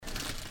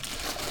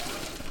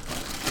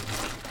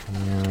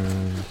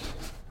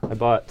I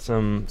bought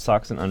some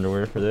socks and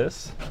underwear for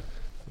this.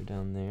 They're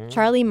down there.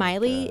 Charlie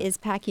Miley is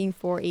packing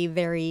for a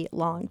very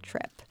long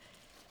trip.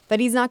 But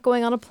he's not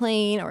going on a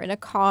plane or in a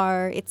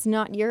car. It's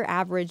not your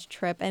average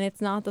trip, and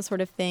it's not the sort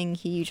of thing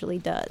he usually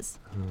does.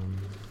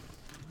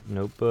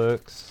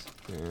 Notebooks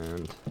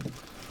and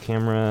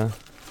camera,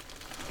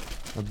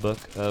 a book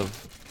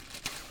of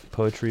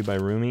poetry by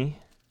Rumi.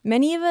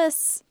 Many of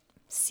us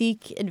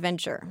seek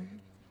adventure,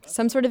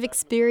 some sort of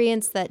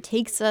experience that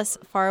takes us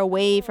far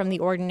away from the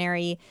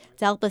ordinary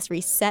to help us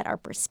reset our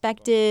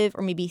perspective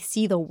or maybe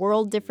see the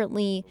world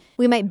differently.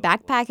 We might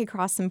backpack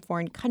across some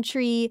foreign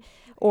country,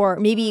 or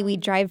maybe we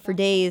drive for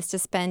days to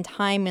spend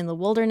time in the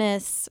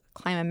wilderness,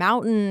 climb a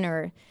mountain,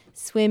 or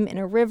swim in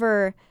a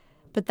river.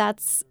 But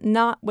that's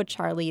not what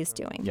Charlie is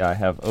doing. Yeah, I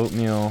have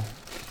oatmeal,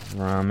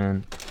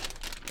 ramen,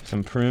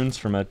 some prunes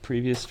from a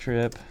previous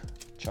trip,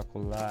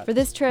 chocolate. For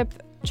this trip,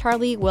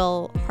 Charlie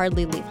will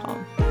hardly leave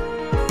home.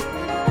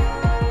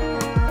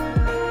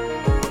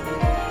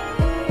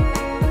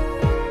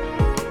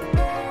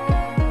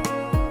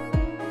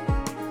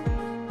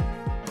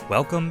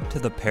 Welcome to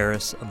the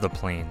Paris of the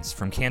Plains.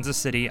 From Kansas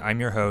City,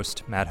 I'm your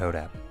host, Matt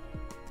Hodap.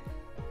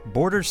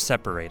 Borders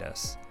separate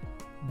us,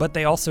 but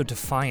they also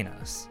define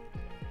us.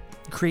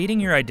 Creating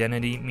your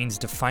identity means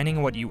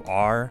defining what you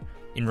are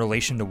in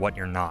relation to what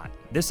you're not.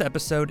 This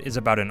episode is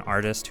about an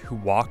artist who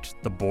walked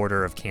the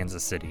border of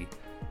Kansas City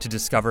to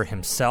discover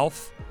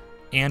himself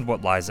and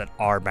what lies at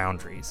our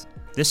boundaries.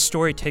 This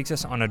story takes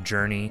us on a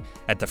journey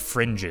at the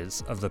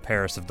fringes of the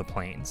Paris of the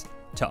Plains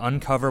to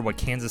uncover what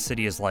Kansas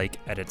City is like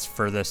at its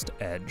furthest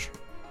edge.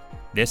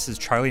 This is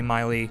Charlie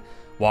Miley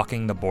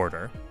walking the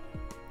border.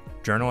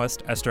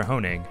 Journalist Esther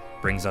Honig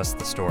brings us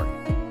the story.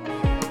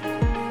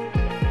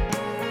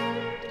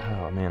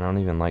 Oh man, I don't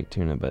even like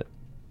tuna, but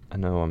I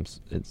know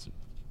it's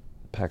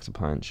packs a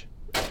punch.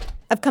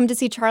 I've come to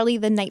see Charlie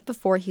the night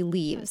before he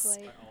leaves,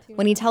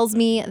 when he tells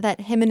me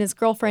that him and his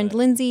girlfriend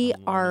Lindsay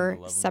are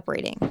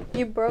separating.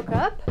 You broke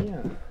up?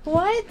 Yeah.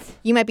 What?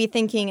 You might be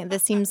thinking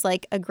this seems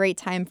like a great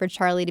time for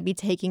Charlie to be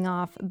taking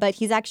off, but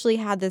he's actually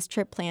had this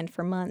trip planned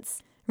for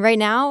months. Right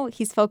now,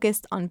 he's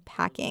focused on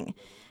packing,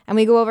 and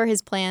we go over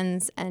his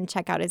plans and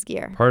check out his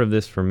gear. Part of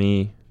this for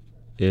me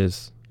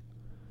is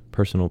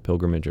personal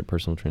pilgrimage or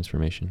personal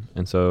transformation.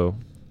 And so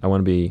I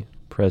want to be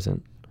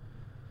present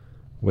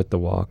with the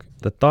walk.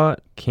 The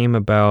thought came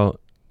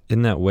about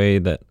in that way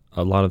that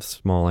a lot of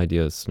small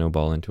ideas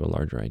snowball into a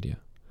larger idea.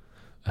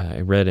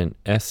 I read an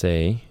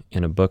essay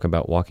in a book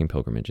about walking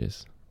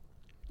pilgrimages,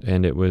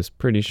 and it was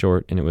pretty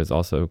short, and it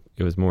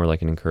was more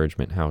like an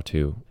encouragement how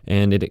to.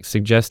 And it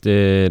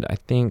suggested, I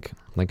think,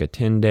 like a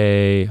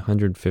 10-day,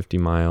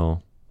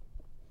 150-mile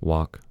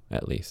walk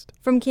at least.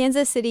 From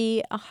Kansas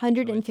City,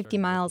 150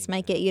 miles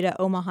might get you to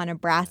Omaha,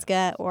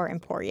 Nebraska, or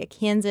Emporia,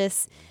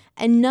 Kansas,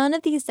 and none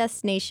of these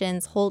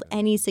destinations hold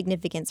any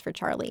significance for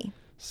Charlie.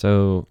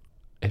 So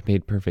it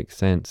made perfect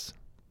sense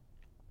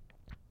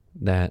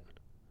that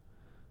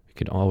we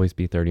could always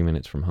be 30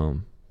 minutes from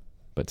home,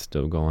 but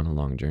still go on a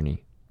long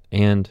journey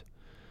and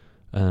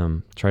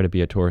try to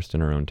be a tourist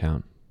in our own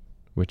town,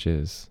 which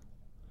is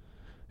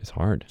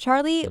hard.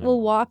 Charlie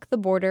will walk the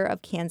border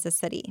of Kansas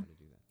City,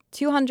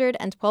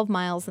 212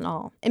 miles in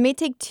all. It may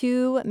take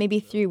 2,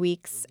 maybe 3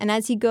 weeks, and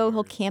as you go,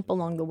 he'll camp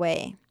along the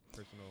way.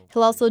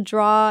 He'll also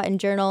draw and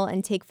journal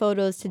and take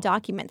photos to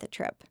document the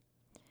trip.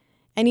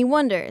 And he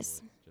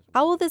wonders,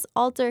 how will this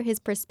alter his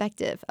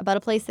perspective about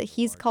a place that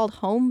he's called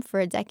home for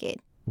a decade?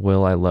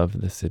 Will I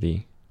love the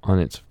city on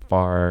its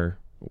far,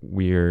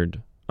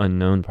 weird,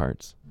 unknown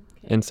parts?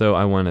 And so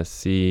I want to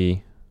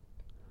see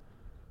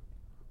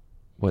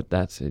what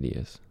that city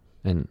is.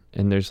 And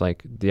there's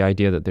like the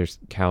idea that there's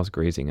cows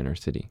grazing in our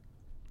city.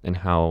 And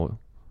how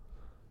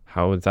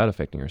is that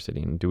affecting our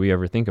city? And do we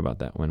ever think about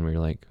that when we're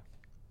like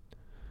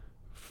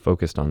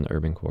focused on the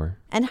urban core?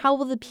 And how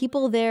will the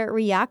people there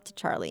react to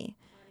Charlie?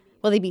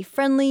 Will they be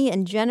friendly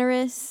and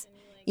generous,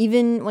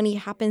 even when he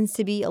happens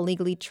to be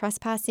illegally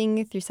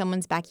trespassing through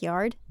someone's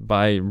backyard?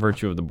 By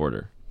virtue of the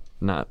border,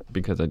 not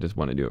because I just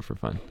want to do it for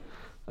fun.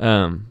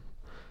 And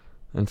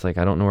it's like,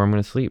 I don't know where I'm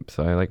going to sleep,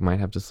 so I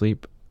might have to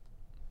sleep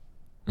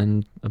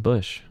in a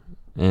bush,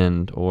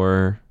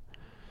 or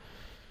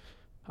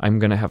I'm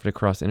going to have to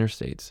cross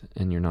interstates,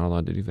 and you're not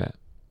allowed to do that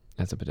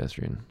as a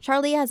pedestrian.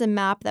 Charlie has a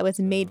map that was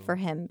made for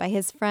him by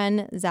his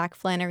friend Zach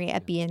Flannery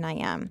at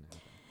BNIM.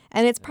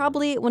 And it's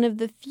probably one of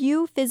the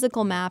few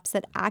physical maps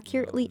that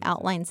accurately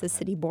outlines the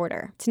city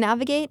border. To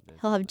navigate,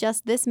 he'll have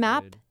just this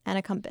map and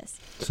a compass.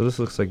 So this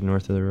looks like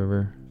north of the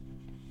river.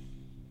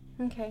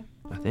 Okay.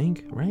 I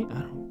think, right? I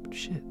don't,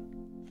 shit.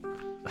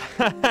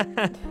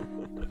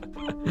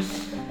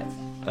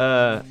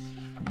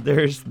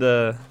 There's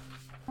a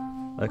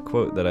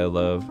quote that I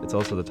love. It's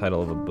also the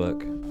title of a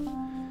book.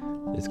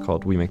 It's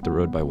called We Make the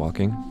Road by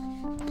Walking.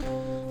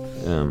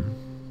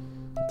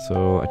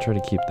 So I try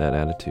to keep that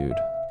attitude.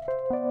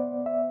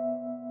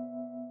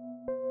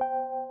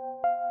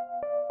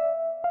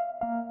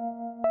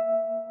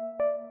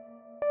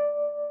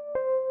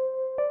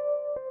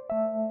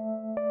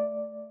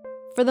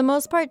 For the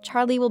most part,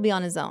 Charlie will be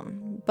on his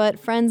own. but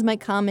friends might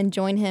come and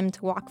join him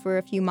to walk for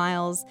a few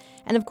miles,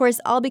 and of course,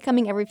 I'll be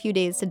coming every few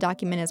days to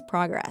document his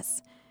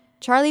progress.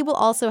 Charlie will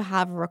also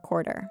have a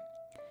recorder,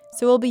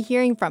 so we'll be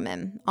hearing from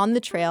him on the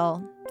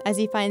trail as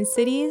he finds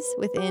cities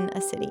within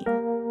a city.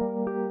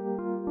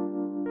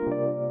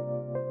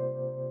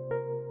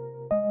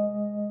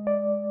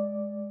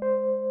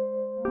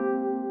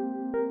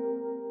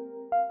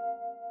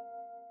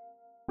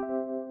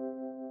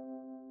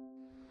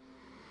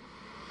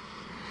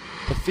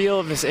 The feel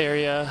of this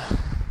area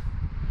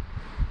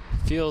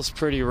feels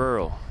pretty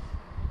rural.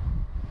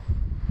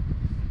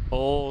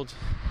 Old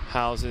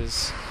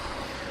houses,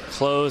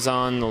 clothes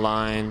on the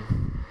line,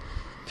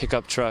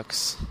 pickup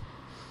trucks,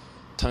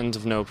 tons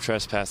of no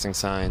trespassing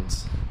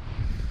signs,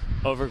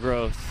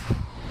 overgrowth,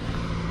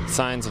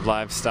 signs of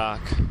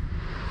livestock,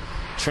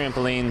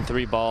 trampoline,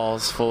 3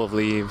 balls full of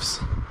leaves,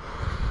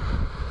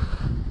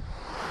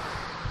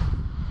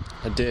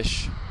 a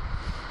dish,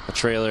 a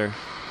trailer,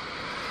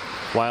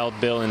 Wild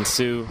Bill and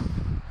Sue.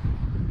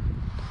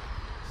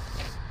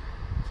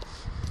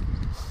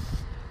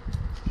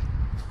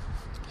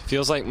 It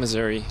feels like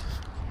Missouri,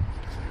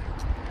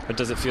 but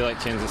does it feel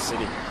like Kansas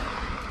City?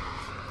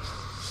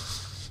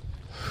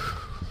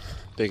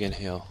 Big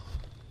inhale.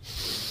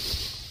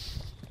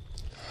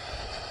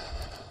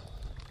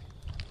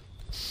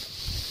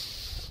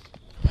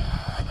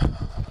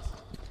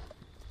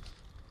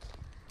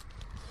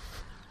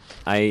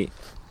 I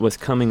was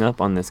coming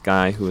up on this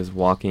guy who was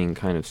walking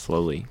kind of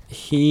slowly.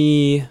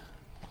 He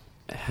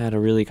had a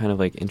really kind of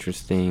like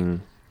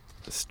interesting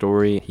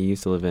story. He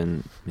used to live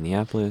in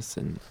Minneapolis,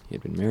 and he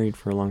had been married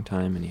for a long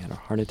time, and he had a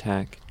heart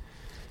attack,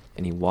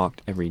 and he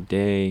walked every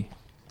day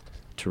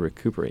to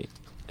recuperate.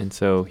 And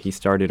so he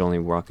started only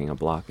walking a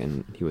block,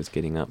 and he was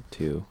getting up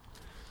to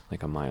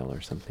like a mile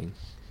or something.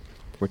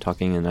 We're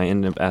talking, and I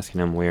ended up asking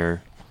him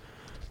where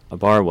a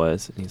bar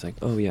was, and he's like,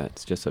 oh yeah,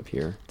 it's just up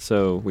here.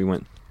 So we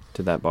went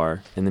to that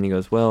bar, and then he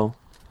goes, well,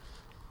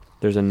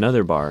 there's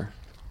another bar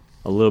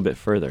a little bit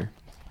further.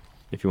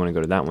 If you want to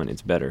go to that one,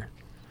 it's better.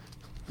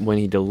 When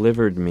he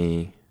delivered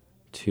me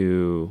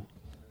to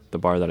the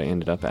bar that I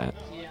ended up at,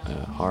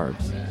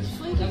 Harbs,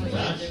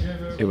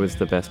 it was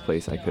the best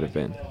place I could have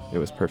been. It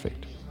was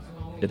perfect.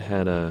 It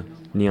had a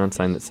neon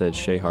sign that said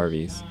Shea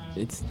Harvey's.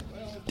 It's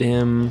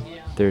dim.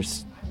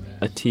 There's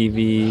a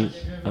TV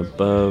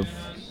above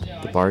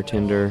the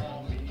bartender.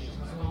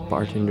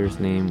 Bartender's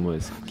name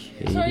was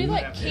Katie. So are you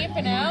like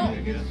camping out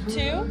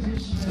too?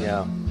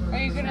 Yeah. Are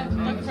you gonna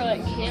look for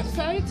like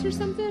campsites or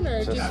something,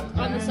 or just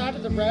on the side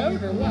of the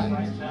road, or what?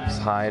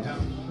 Just hide.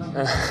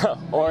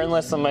 Or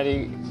unless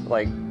somebody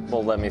like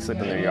will let me sleep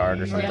in their yard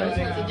or something.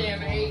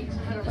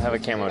 I have a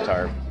camo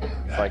tarp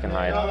so I can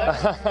hide.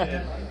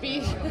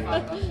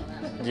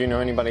 Do you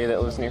know anybody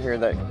that lives near here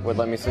that would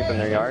let me sleep in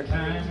their yard?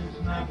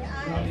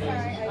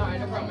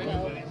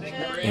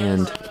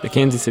 And the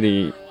Kansas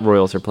City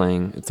Royals are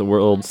playing. It's a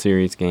World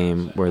Series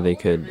game where they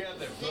could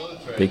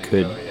take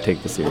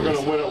the series. We're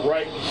gonna win it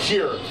right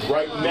here,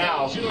 right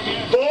now.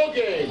 Ball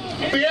game.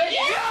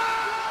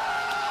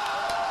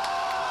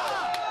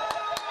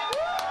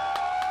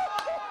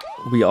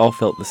 We all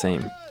felt the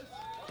same.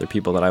 They're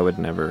people that I would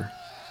never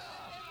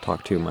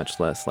talk to, much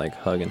less like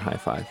hug and high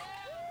five.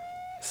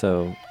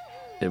 So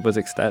it was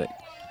ecstatic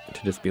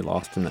to just be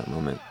lost in that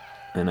moment,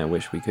 and I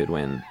wish we could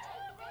win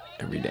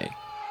every day.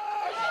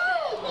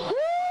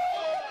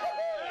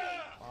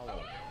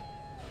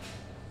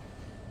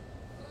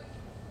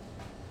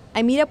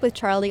 I meet up with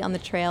Charlie on the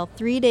trail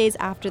 3 days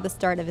after the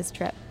start of his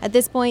trip. At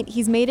this point,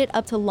 he's made it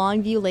up to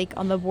Longview Lake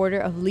on the border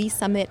of Lee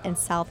Summit and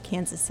South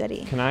Kansas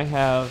City. Can I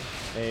have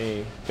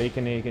a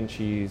bacon, egg, and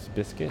cheese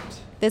biscuit?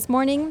 This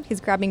morning, he's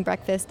grabbing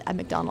breakfast at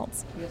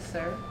McDonald's. Yes,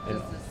 sir.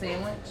 Just the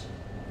sandwich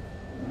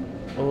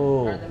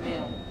Oh, or the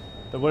meal?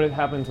 but what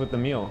happens with the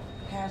meal?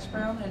 Hash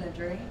brown and a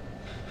drink.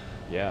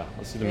 Yeah,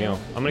 let's do the meal.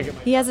 I'm gonna get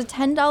my... He has a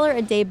 $10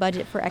 a day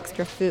budget for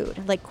extra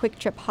food, like Quick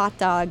Trip hot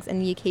dogs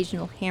and the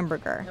occasional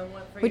hamburger,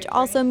 which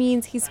also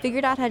means he's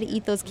figured out how to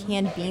eat those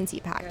canned beans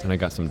he packed. And I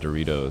got some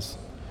Doritos.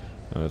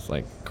 I was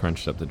like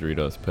crunched up the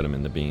Doritos, put them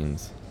in the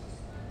beans.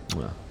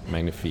 Well,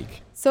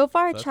 magnifique. So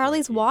far,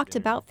 Charlie's walked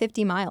about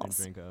 50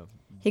 miles.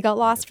 He got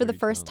lost for the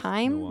first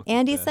time,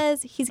 and he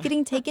says he's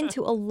getting taken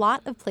to a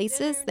lot of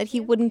places that he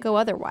wouldn't go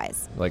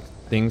otherwise. Like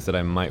things that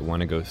I might want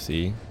to go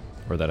see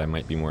or that I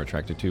might be more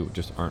attracted to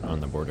just aren't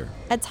on the border.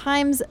 At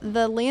times,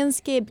 the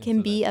landscape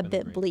can be a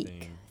bit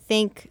bleak.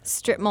 Think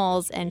strip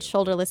malls and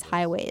shoulderless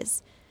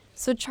highways.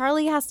 So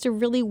Charlie has to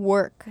really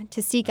work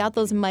to seek out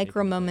those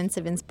micro moments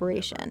of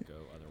inspiration.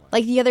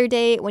 Like the other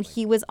day when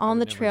he was on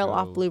the trail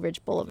off Blue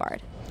Ridge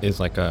Boulevard. It's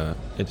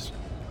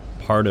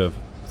part of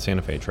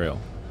Santa Fe Trail.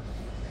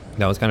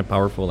 That was kind of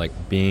powerful, like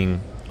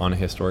being on a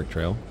historic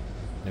trail.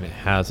 And it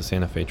has a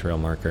Santa Fe Trail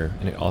marker,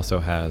 and it also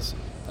has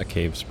a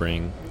cave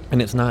spring.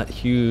 And it's not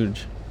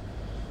huge,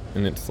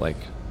 and it's like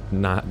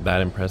not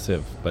that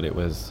impressive, but it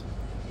was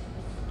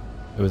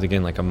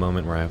again like a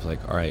moment where I was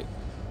like, all right,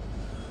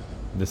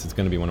 this is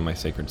going to be one of my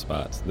sacred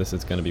spots. This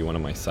is going to be one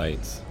of my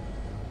sites.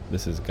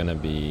 This is going to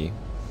be,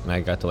 and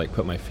I got to like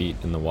put my feet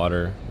in the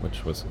water,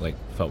 which was like,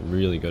 felt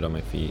really good on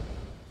my feet.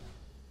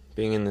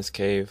 being in this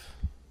cave,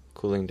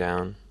 cooling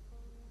down,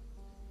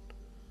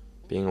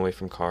 being away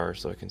from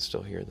cars so I can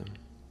still hear them.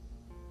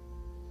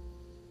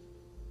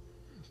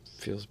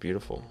 Feels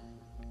beautiful.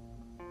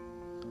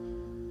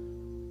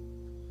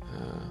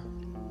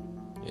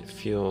 It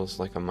feels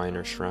like a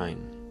minor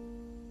shrine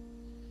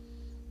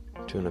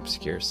to an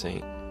obscure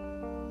saint.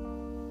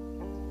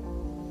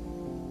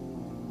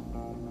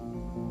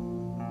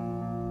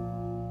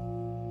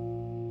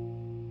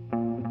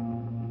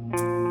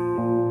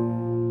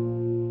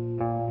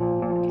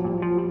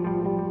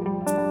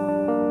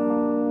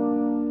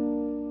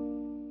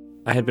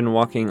 I had been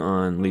walking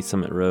on Lee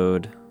Summit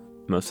Road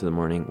most of the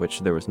morning,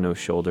 which there was no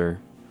shoulder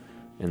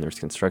and there was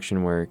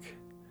construction work.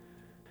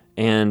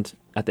 And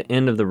at the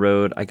end of the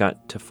road, I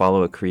got to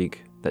follow a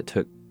creek that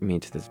took me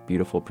to this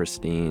beautiful,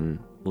 pristine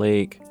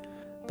lake.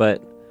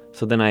 But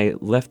so then I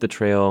left the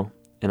trail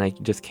and I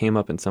just came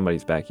up in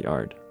somebody's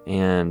backyard.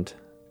 And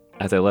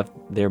as I left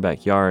their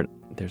backyard,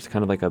 there's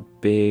kind of like a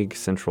big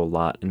central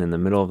lot. And in the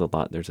middle of the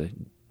lot, there's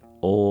an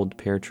old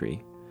pear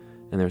tree.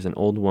 And there's an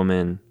old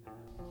woman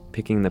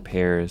picking the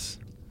pears.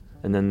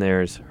 And then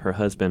there's her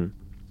husband.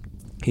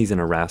 He's in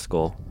a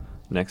rascal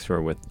next to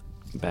her with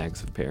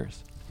bags of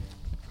pears.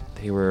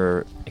 They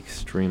were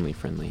extremely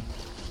friendly.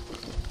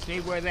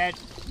 See where that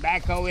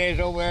backhoe is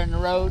over there in the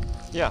road?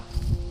 Yeah.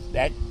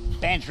 That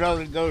fence road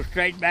that goes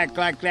straight back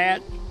like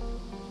that?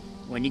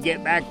 When you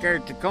get back there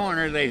at the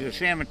corner, there's a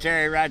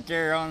cemetery right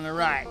there on the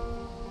right.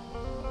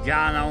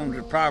 John owns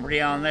the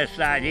property on this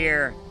side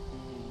here,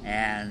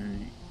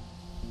 and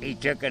he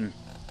took and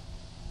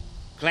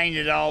cleaned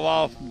it all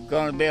off,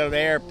 going to build the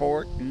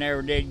airport, and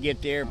never did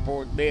get the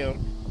airport built.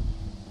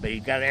 But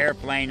he's got an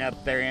airplane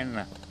up there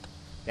in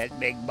that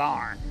big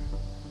barn.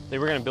 They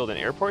were going to build an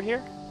airport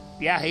here?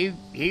 Yeah, he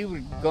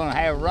was going to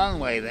have a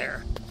runway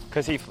there.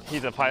 Because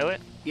he's a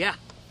pilot? Yeah.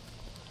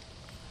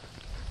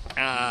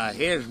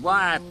 His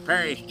wife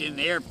perished in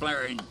the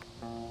airplane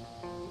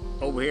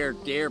over here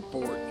at the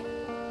airport.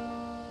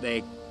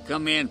 They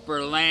come in for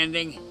a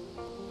landing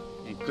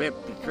and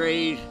clipped the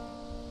trees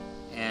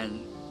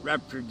and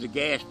ruptured the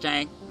gas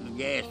tank, and the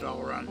gas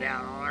all run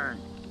down on her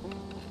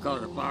and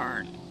caused a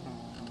fire.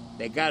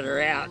 They got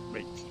her out,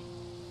 but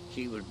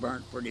she was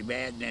burnt pretty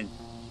bad, and then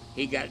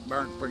he got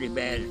burnt pretty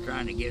bad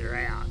trying to get her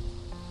out.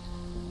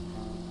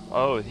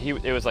 Oh,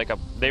 it was like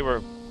they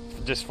were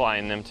just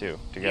flying them two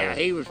together. Yeah,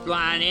 he was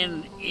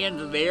flying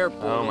into the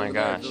airport oh my over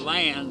there gosh. to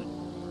land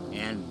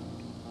and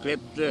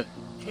clipped the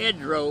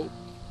hedgerow.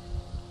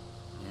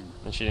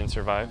 And she didn't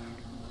survive?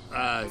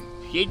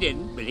 She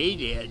didn't, but he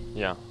did.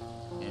 Yeah.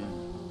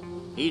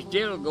 And he's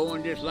still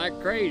going just like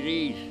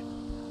crazy. He's,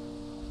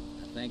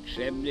 I think,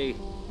 72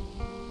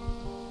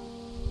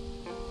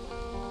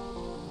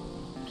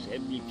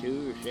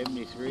 or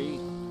 73.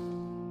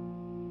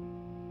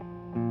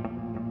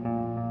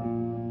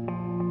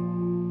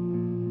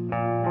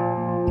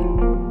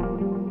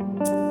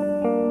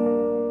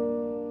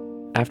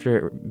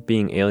 After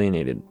being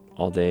alienated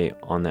all day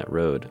on that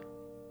road,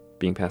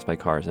 being passed by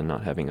cars and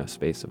not having a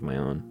space of my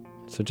own,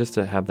 so just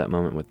to have that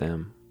moment with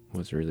them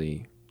was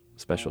really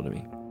special to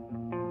me.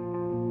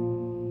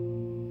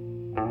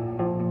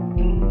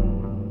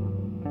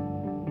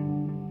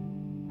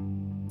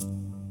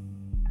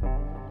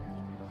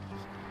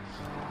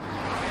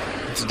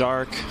 It's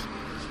dark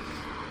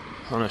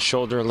on a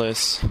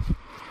shoulderless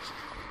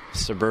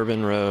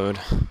suburban road,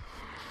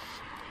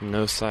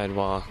 no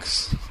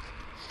sidewalks.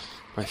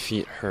 My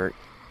feet hurt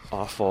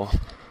awful.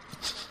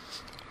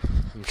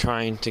 I'm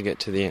trying to get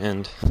to the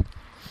end.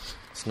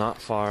 It's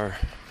not far.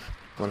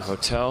 I want a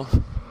hotel.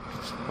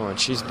 I want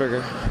a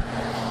cheeseburger.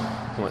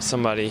 I want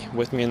somebody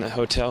with me in that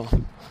hotel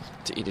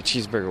to eat a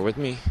cheeseburger with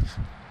me.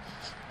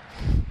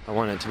 I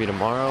want it to be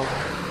tomorrow.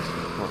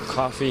 I want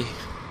coffee.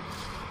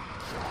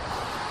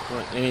 I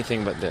want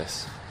anything but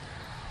this.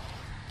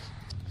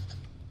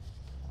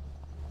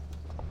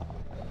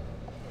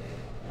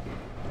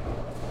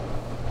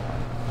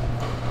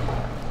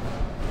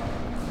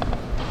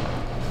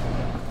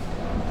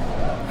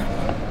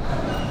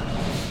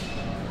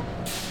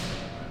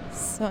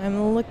 So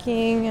I'm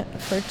looking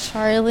for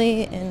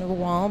Charlie in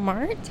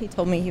Walmart. He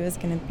told me he was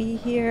going to be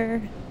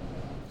here.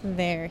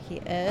 There he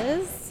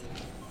is,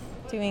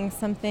 doing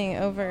something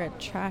over a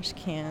trash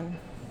can.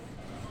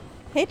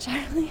 Hey,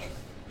 Charlie.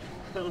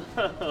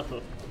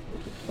 Hello.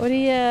 What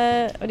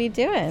are you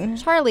doing?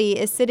 Charlie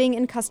is sitting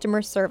in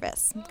customer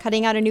service,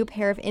 cutting out a new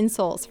pair of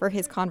insoles for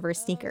his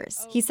Converse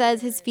sneakers. He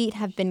says his feet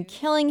have been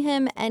killing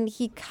him, and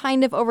he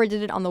kind of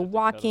overdid it on the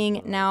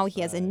walking. Now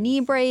he has a knee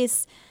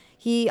brace.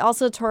 He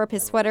also tore up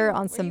his sweater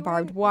on some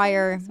barbed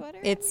wire.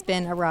 It's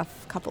been a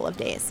rough couple of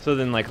days. So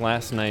then, like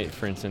last night,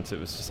 for instance, it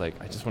was just like,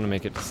 I just want to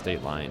make it to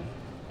state line.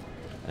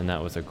 And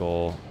that was a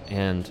goal.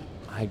 And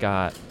I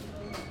got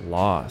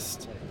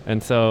lost.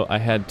 And so I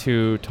had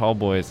two tall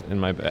boys in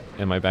my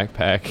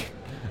backpack,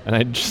 and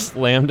I just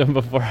slammed them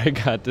before I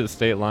got to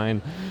state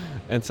line.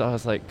 And so I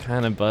was like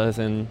kind of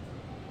buzzing,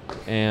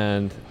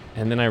 and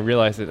then I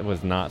realized it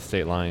was not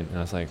state line, and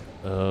I was like,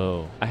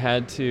 oh. I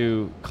had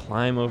to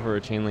climb over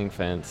a chain link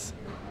fence,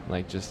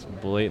 like just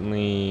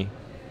blatantly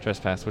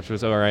trespass, which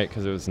was all right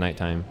because it was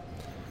nighttime.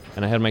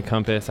 And I had my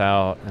compass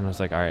out, and I was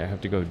like, all right, I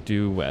have to go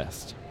due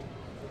west.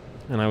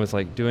 And I was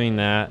like doing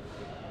that,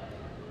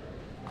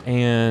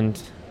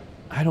 and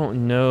I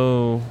don't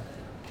know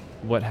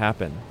what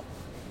happened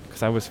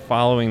because I was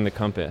following the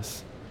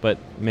compass, but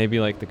maybe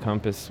like the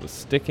compass was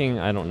sticking,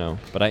 I don't know.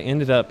 But I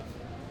ended up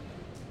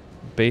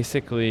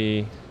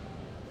basically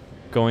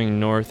going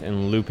north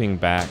and looping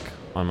back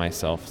on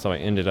myself, so I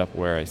ended up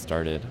where I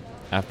started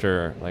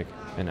after like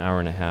an hour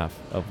and a half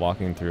of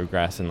walking through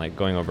grass and like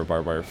going over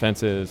barbed wire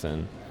fences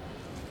and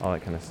all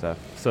that kind of stuff.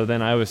 So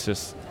then I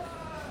was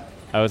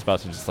about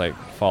to just like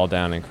fall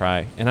down and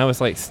cry, and I was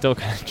like still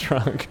kind of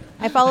drunk.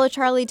 I follow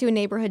Charlie to a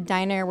neighborhood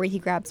diner where he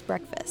grabs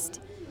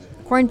breakfast,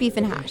 corned beef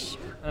and hash,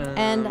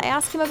 and I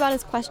ask him about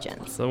his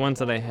questions. So the ones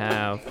that I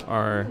have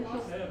are,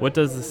 what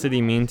does the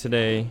city mean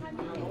today?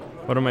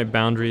 What are my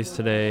boundaries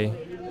today?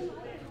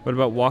 What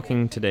about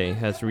walking today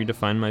has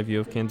redefined my view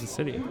of Kansas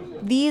City?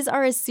 These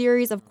are a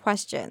series of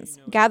questions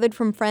gathered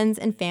from friends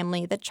and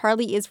family that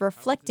Charlie is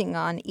reflecting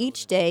on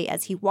each day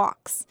as he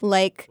walks.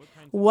 Like,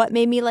 what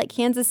made me like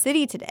Kansas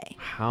City today?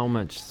 How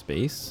much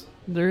space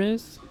there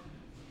is,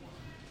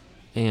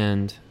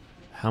 and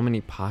how many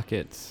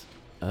pockets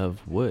of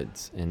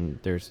woods, and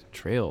there's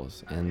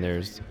trails, and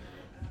there's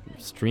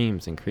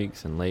streams and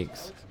creeks and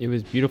lakes. It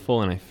was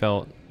beautiful, and I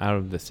felt out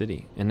of the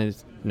city, and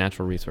it's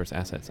natural resource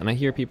assets. And I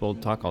hear people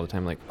talk all the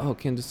time like, oh,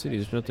 Kansas City,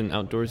 there's nothing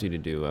outdoorsy to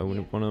do. I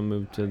wouldn't want to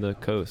move to the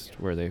coast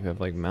where they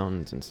have like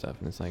mountains and stuff.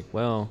 And it's like,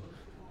 well,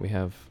 we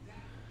have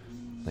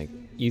like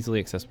easily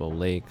accessible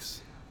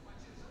lakes,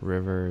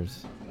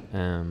 rivers,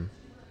 and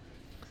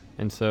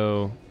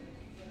so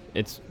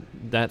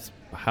that's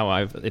how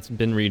it's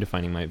been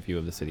redefining my view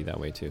of the city that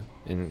way too.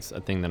 And it's a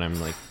thing that I'm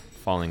like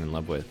falling in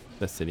love with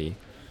the city,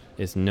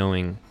 is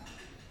knowing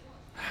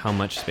how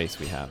much space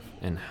we have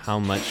and how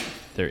much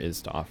there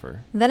is to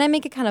offer. Then I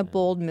make a kind of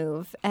bold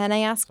move, and I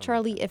ask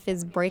Charlie if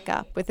his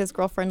breakup with his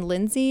girlfriend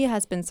Lindsay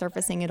has been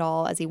surfacing at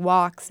all as he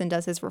walks and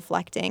does his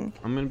reflecting.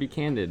 I'm going to be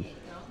candid,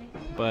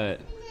 but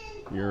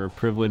you're a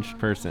privileged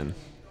person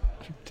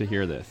to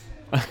hear this.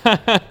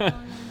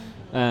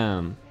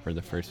 For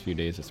the first few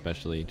days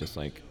especially,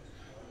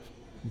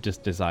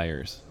 just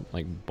desires,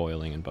 like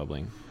boiling and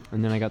bubbling.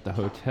 And then I got the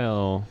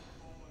hotel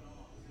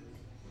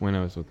when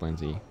I was with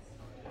Lindsay.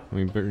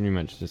 We pretty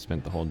much just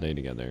spent the whole day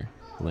together,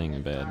 laying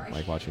in bed,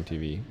 like watching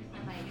TV.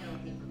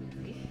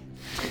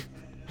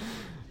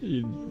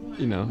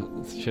 you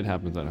know, shit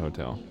happens at a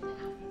hotel.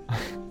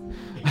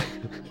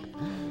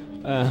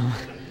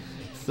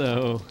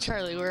 So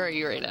Charlie, where are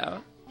you right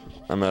now?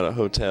 I'm at a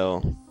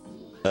hotel,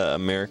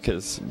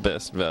 America's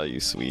Best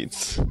Value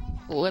Suites.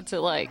 What's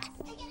it like?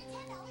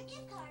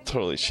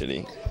 Totally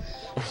shitty.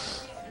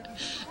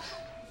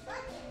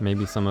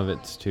 maybe some of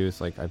it's too,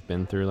 it's like I've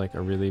been through like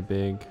a really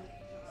big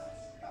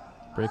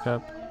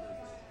breakup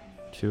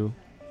too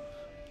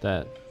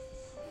that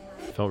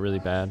felt really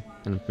bad,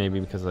 and maybe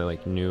because I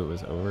like knew it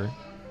was over,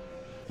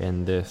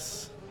 and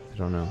this, I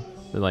don't know,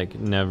 it like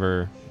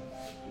never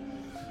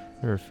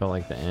felt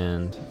like the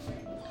end.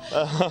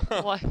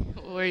 What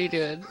are you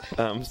doing?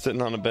 I'm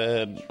sitting on a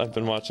bed. I've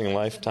been watching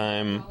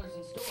Lifetime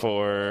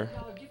for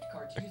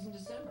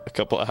a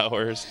couple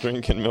hours,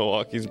 drinking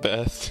Milwaukee's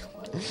Best.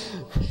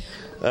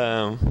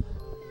 I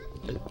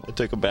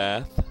took a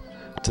bath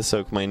to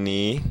soak my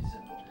knee,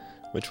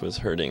 which was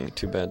hurting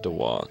too bad to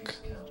walk.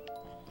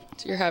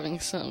 So you're having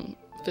some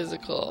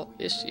physical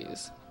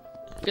issues,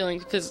 feeling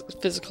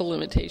physical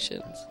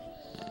limitations.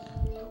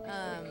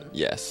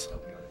 Yes.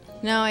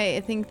 No, I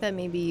think that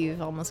maybe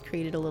you've almost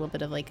created a little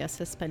bit of like a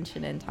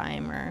suspension in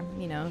time, or,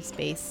 you know,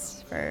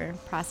 space for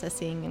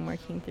processing and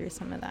working through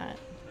some of that.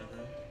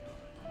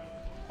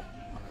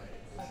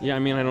 Yeah, I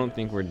mean, I don't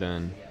think we're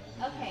done.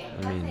 Okay.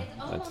 I mean,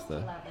 that's the...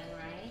 11,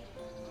 right?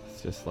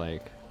 It's just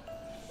like,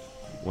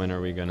 when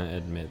are we going to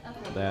admit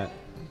that?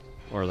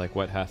 Or like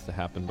what has to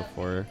happen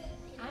before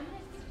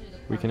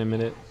we can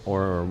admit it?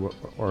 Or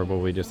will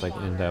we just like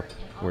end up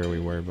where we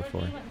were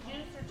before?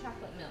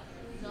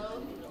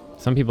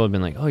 Some people have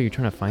been like, oh, you're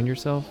trying to find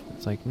yourself?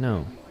 It's like,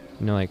 no.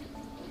 You know, like,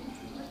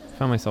 I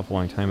found myself a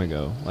long time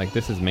ago. Like,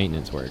 this is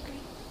maintenance work.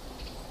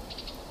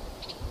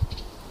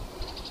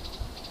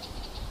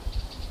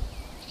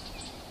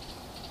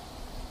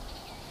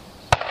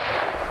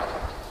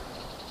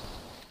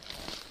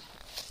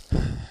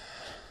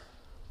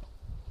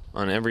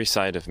 On every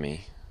side of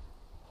me,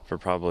 for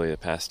probably the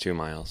past 2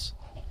 miles,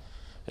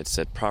 it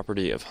said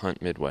property of Hunt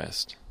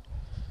Midwest.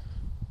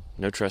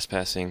 No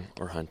trespassing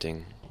or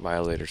hunting.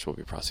 Violators will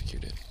be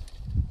prosecuted.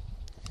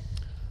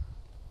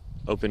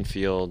 Open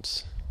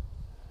fields,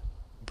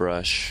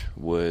 brush,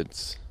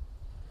 woods.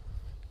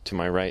 To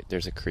my right,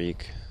 there's a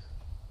creek.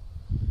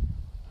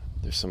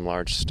 There's some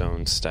large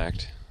stones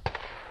stacked.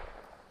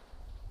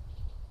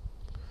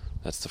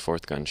 That's the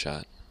 4th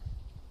gunshot.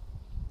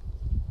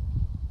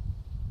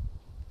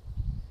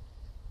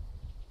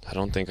 I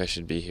don't think I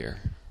should be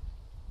here.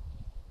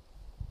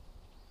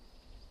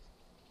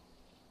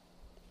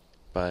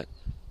 But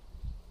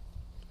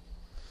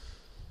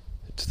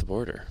it's the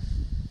border.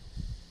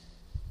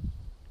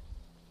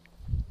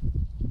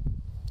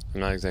 I'm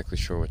not exactly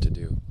sure what to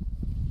do.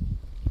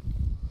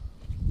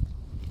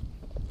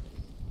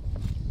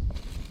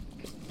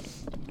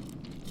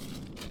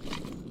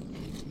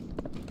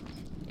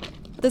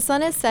 The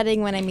sun is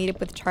setting when I meet up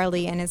with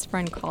Charlie and his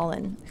friend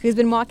Colin, who's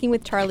been walking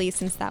with Charlie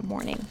since that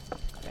morning.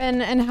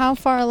 And how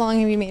far along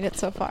have you made it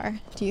so far,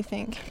 do you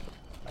think?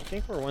 I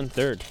think we're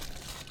 1/3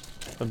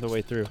 of the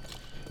way through.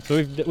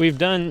 So we've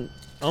done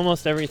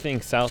almost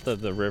everything south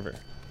of the river.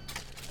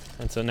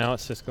 And so now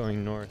it's just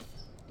going north.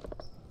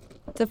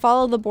 To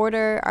follow the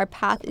border, our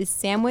path is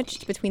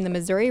sandwiched between the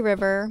Missouri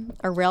River,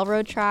 a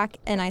railroad track,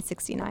 and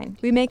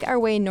I-69. We make our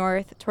way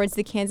north towards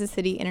the Kansas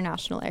City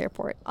International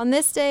Airport. On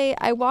this day,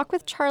 I walk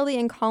with Charlie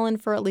and Colin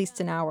for at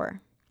least an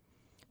hour.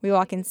 We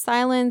walk in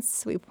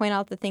silence, we point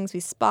out the things we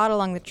spot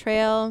along the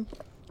trail.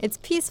 It's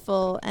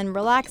peaceful and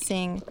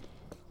relaxing,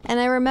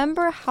 and I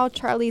remember how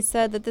Charlie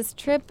said that this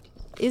trip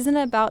isn't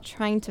about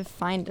trying to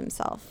find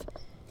himself.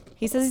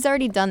 He says he's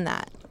already done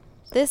that.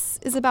 This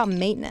is about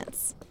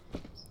maintenance.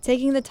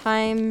 Taking the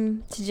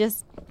time to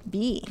just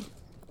be.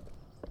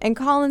 And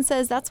Colin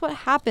says that's what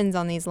happens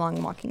on these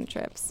long walking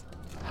trips.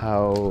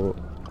 How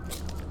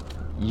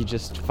you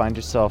just find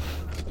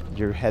yourself,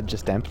 your head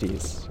just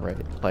empties, right?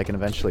 Like, and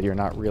eventually you're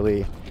not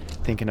really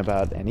thinking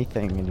about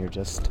anything and you're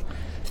just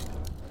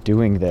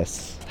doing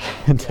this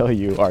until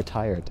you are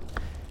tired.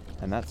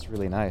 And that's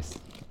really nice.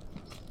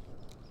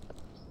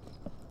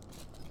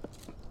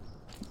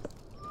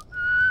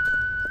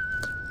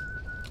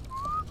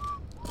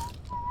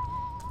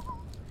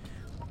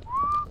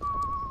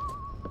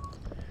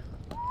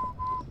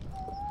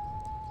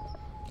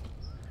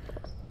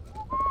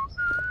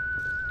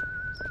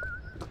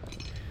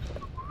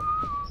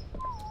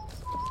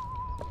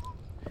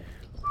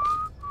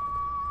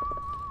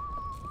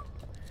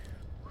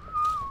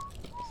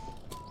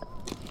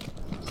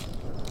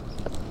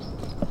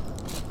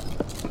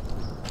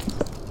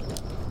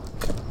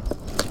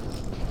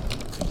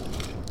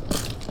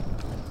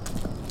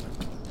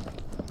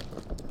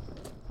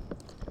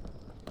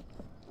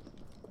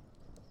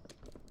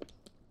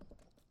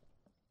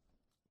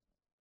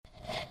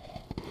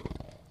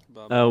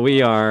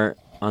 We are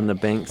on the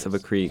banks of a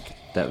creek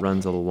that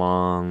runs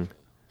along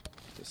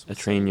a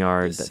train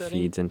yard that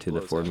feeds into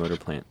the Ford motor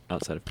plant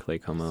outside of Clay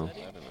Como.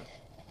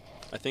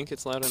 I think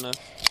it's loud enough.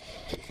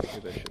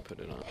 Maybe I should put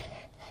it on.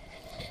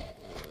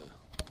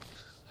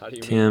 How do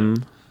you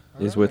Tim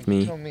is with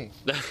me. Tell me.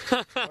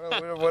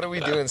 What are we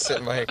doing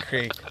sitting by a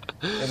creek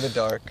in the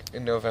dark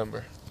in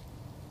November?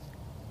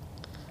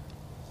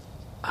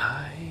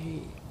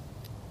 I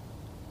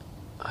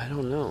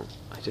don't know.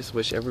 I just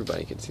wish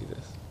everybody could see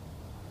this.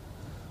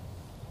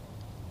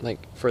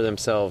 Like, for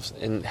themselves,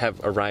 and have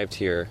arrived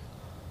here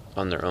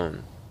on their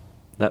own.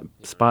 That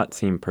spot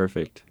seemed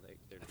perfect.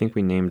 I think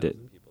we named it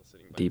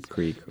Deep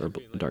Creek or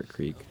Dark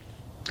Creek.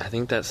 I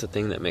think that's the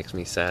thing that makes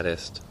me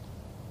saddest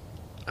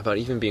about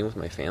even being with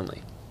my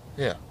family.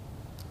 Yeah.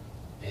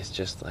 It's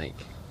just like,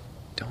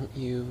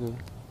 you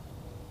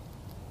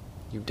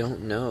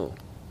don't know,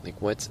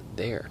 like, what's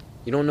there.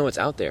 You don't know what's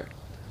out there.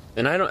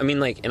 And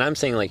I'm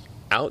saying, like,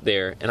 out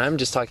there, and I'm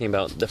just talking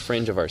about the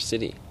fringe of our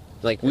city.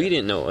 Like, we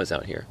didn't know what was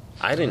out here.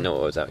 I didn't know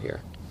what was out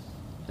here.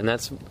 And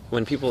that's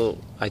when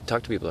I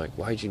talk to people like,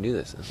 why'd you do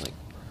this? And it's like,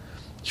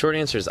 short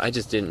answer is, I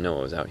just didn't know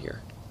what was out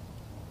here.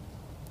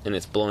 And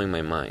it's blowing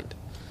my mind.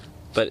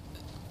 But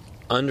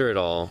under it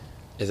all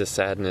is a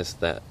sadness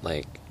that,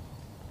 like,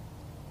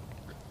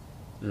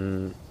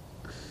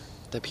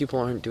 that people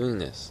aren't doing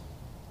this.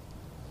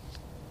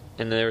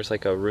 And there's,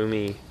 like, a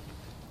Rumi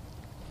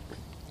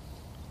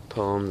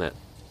poem that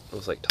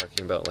was, like,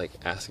 talking about, like,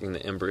 asking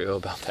the embryo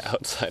about the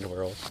outside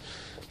world.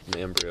 And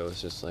the embryo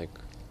is just like,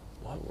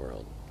 what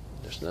world?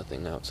 There's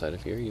nothing outside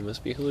of here. You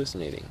must be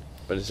hallucinating.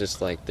 But it's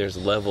just like, there's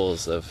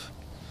levels of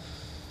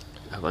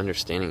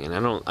understanding. And I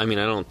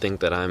don't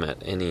think that I'm at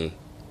any,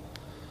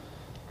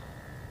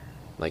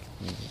 like,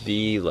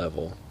 the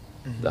level,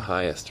 the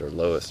highest or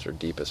lowest or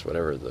deepest,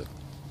 whatever the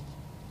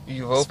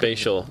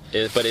spatial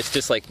is. But it's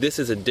just like, this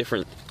is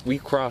we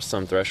crossed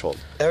some threshold.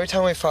 Every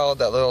time we followed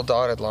that little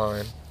dotted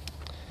line,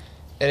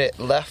 and it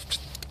left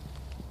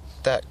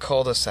that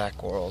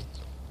cul-de-sac world,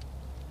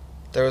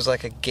 there was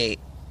like a gate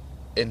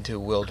into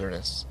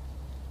wilderness.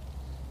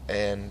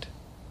 And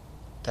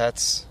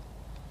that's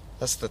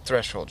the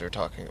threshold you're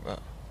talking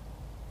about.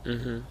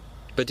 Mm-hmm.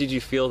 But did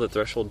you feel the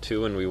threshold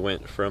too when we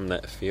went from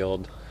that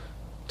field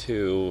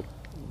to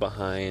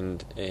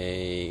behind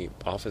a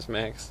Office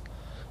Max?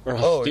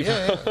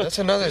 Yeah. That's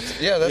another.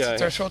 That's a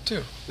threshold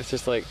too. It's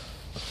just like.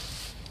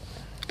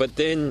 I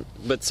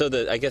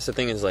guess the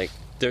thing is, like,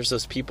 there's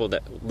those people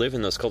that live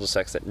in those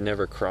cul-de-sacs that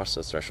never cross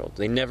those thresholds.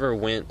 They never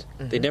went.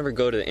 Mm-hmm. They never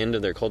go to the end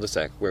of their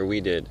cul-de-sac where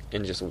we did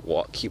and just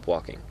keep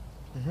walking.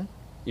 Mm-hmm.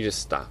 You just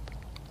stop.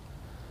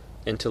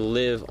 And to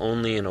live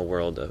only in a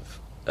world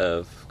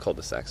of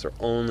cul-de-sacs, or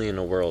only in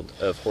a world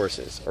of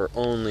horses, or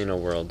only in a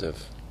world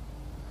of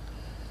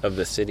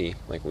the city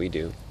like we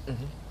do,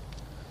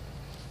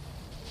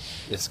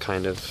 is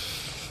kind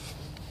of,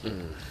 I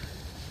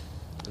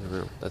don't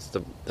know. That's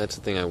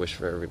the thing I wish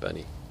for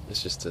everybody.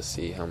 It's just to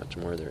see how much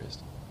more there is.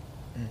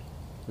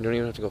 You don't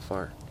even have to go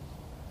far.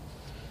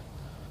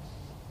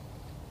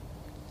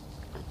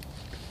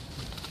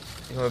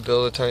 You want to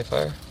build a tiny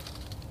fire?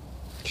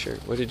 Sure.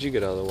 What did you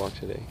get out of the walk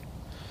today?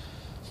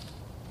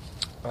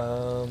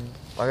 I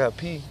got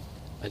pee.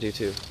 I do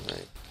too.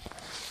 Right.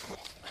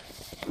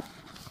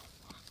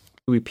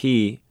 We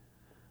pee,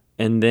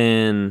 and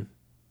then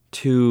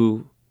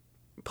 2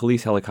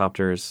 police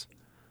helicopters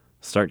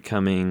start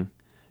coming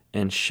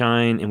and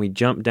shine, and we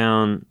jump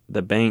down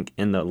the bank,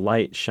 and the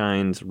light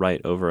shines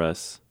right over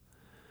us.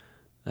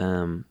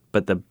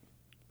 But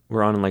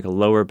we're on like a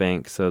lower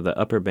bank, so the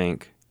upper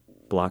bank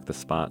blocked the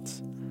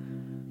spots.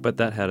 But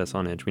that had us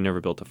on edge. We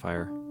never built a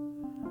fire.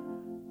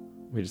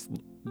 We just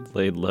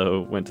laid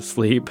low, went to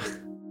sleep.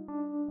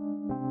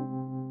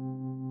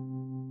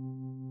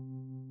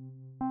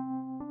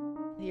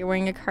 You're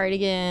wearing a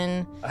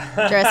cardigan,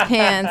 dress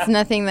pants,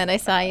 nothing that I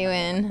saw you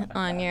in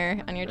on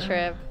your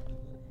trip.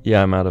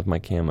 Yeah, I'm out of my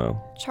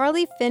camo.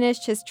 Charlie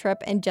finished his trip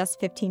in just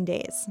 15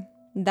 days.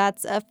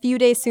 That's a few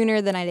days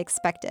sooner than I'd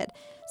expected.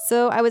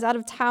 So I was out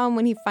of town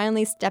when he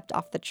finally stepped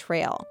off the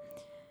trail.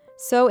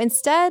 So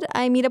instead,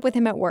 I meet up with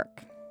him at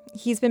work.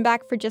 He's been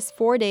back for just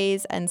 4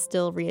 days and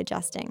still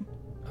readjusting.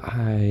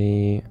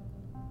 I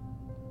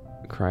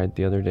cried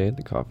the other day at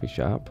the coffee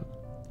shop.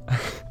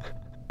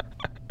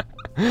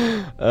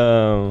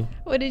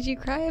 What did you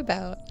cry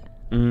about?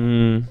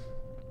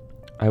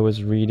 I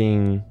was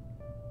reading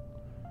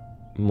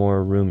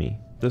more Rumi.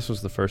 This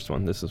was the first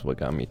one. This is what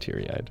got me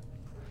teary-eyed.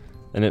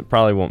 And it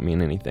probably won't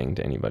mean anything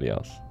to anybody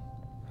else.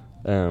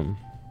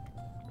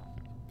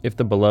 If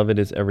the beloved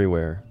is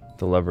everywhere,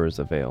 the lover is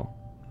a veil.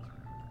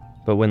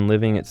 But when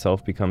living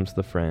itself becomes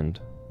the friend,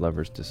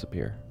 lovers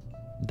disappear.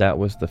 That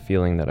was the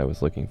feeling that I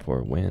was looking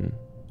for when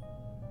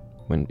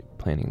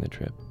planning the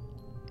trip.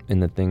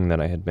 And the thing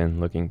that I had been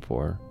looking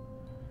for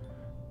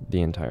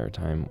the entire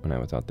time when I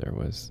was out there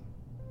was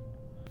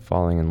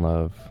falling in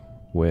love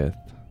with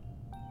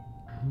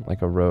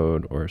like a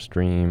road or a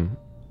stream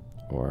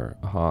or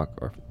a hawk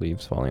or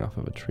leaves falling off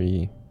of a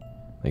tree,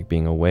 like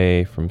being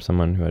away from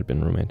someone who I'd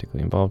been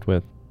romantically involved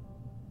with.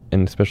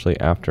 And especially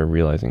after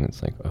realizing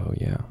it's like, oh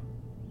yeah,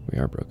 we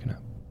are broken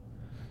up.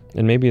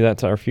 And maybe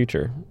that's our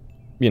future,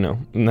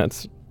 and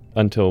that's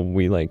until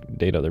we like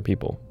date other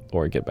people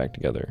or get back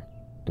together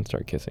and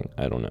start kissing.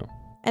 I don't know.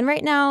 And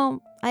right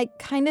now, I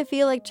kind of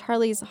feel like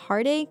Charlie's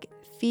heartache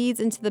feeds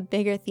into the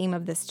bigger theme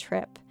of this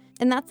trip.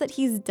 And that's that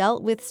he's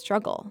dealt with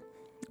struggle.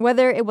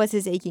 Whether it was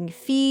his aching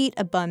feet,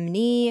 a bum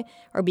knee,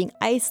 or being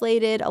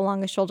isolated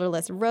along a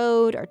shoulderless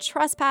road, or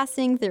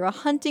trespassing through a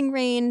hunting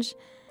range.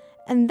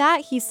 And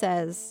that, he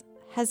says,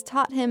 has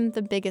taught him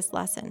the biggest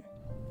lesson.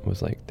 It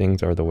was like,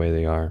 things are the way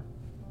they are.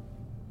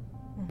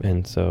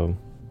 And so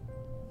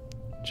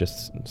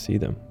just see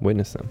them,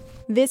 witness them.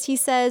 This, he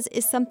says,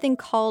 is something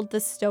called the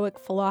Stoic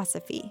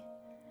philosophy.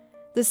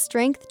 The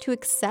strength to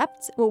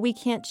accept what we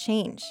can't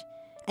change,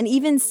 and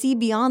even see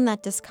beyond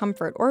that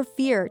discomfort or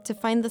fear to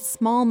find the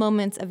small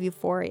moments of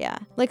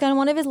euphoria. Like on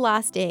one of his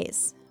last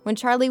days, when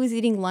Charlie was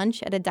eating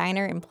lunch at a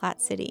diner in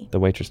Platte City. The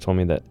waitress told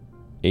me that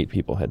 8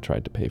 people had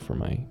tried to pay for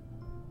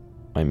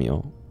my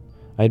meal.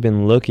 I'd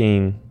been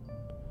looking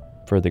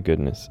for the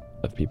goodness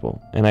of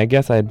people, and I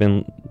guess I had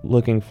been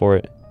looking for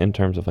it in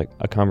terms of like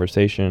a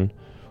conversation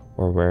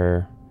or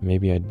where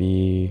maybe I'd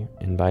be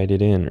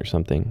invited in or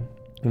something.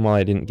 And while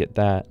I didn't get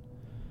that,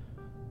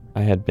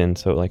 I had been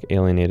so like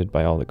alienated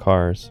by all the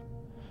cars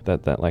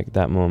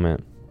that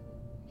moment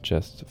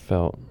just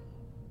felt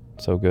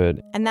so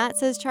good. And that,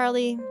 says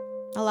Charlie,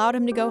 allowed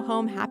him to go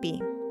home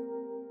happy.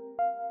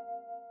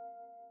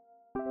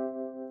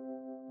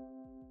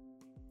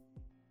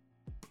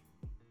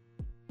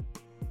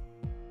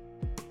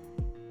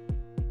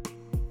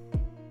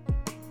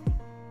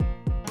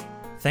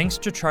 Thanks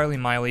to Charlie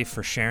Miley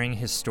for sharing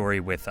his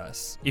story with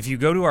us. If you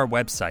go to our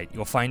website,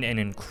 you'll find an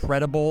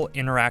incredible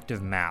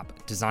interactive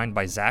map designed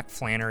by Zach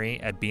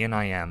Flannery at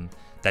BNIM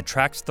that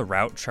tracks the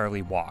route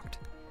Charlie walked.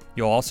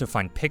 You'll also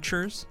find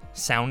pictures,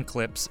 sound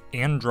clips,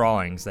 and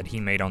drawings that he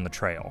made on the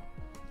trail.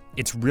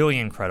 It's really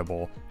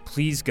incredible.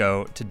 Please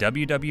go to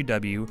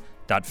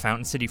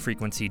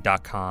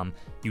www.fountaincityfrequency.com.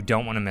 You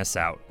don't want to miss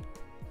out.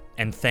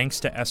 And thanks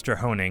to Esther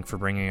Honig for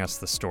bringing us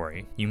the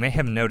story. You may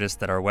have noticed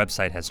that our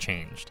website has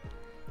changed.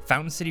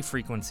 Fountain City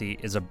Frequency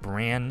is a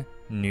brand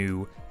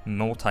new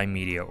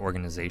multimedia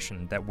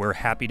organization that we're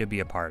happy to be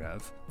a part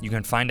of. You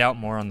can find out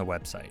more on the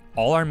website.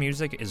 All our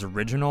music is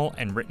original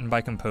and written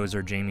by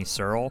composer Jamie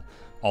Searle.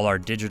 All our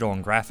digital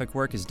and graphic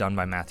work is done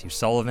by Matthew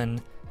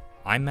Sullivan.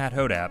 I'm Matt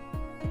Hodap.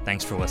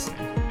 Thanks for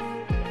listening.